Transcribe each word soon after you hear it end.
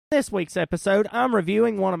this week's episode, I'm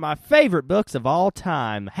reviewing one of my favorite books of all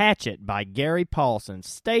time, Hatchet by Gary Paulsen.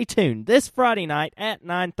 Stay tuned this Friday night at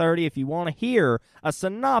 9:30 if you want to hear a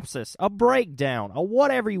synopsis, a breakdown, or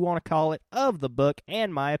whatever you want to call it, of the book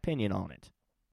and my opinion on it.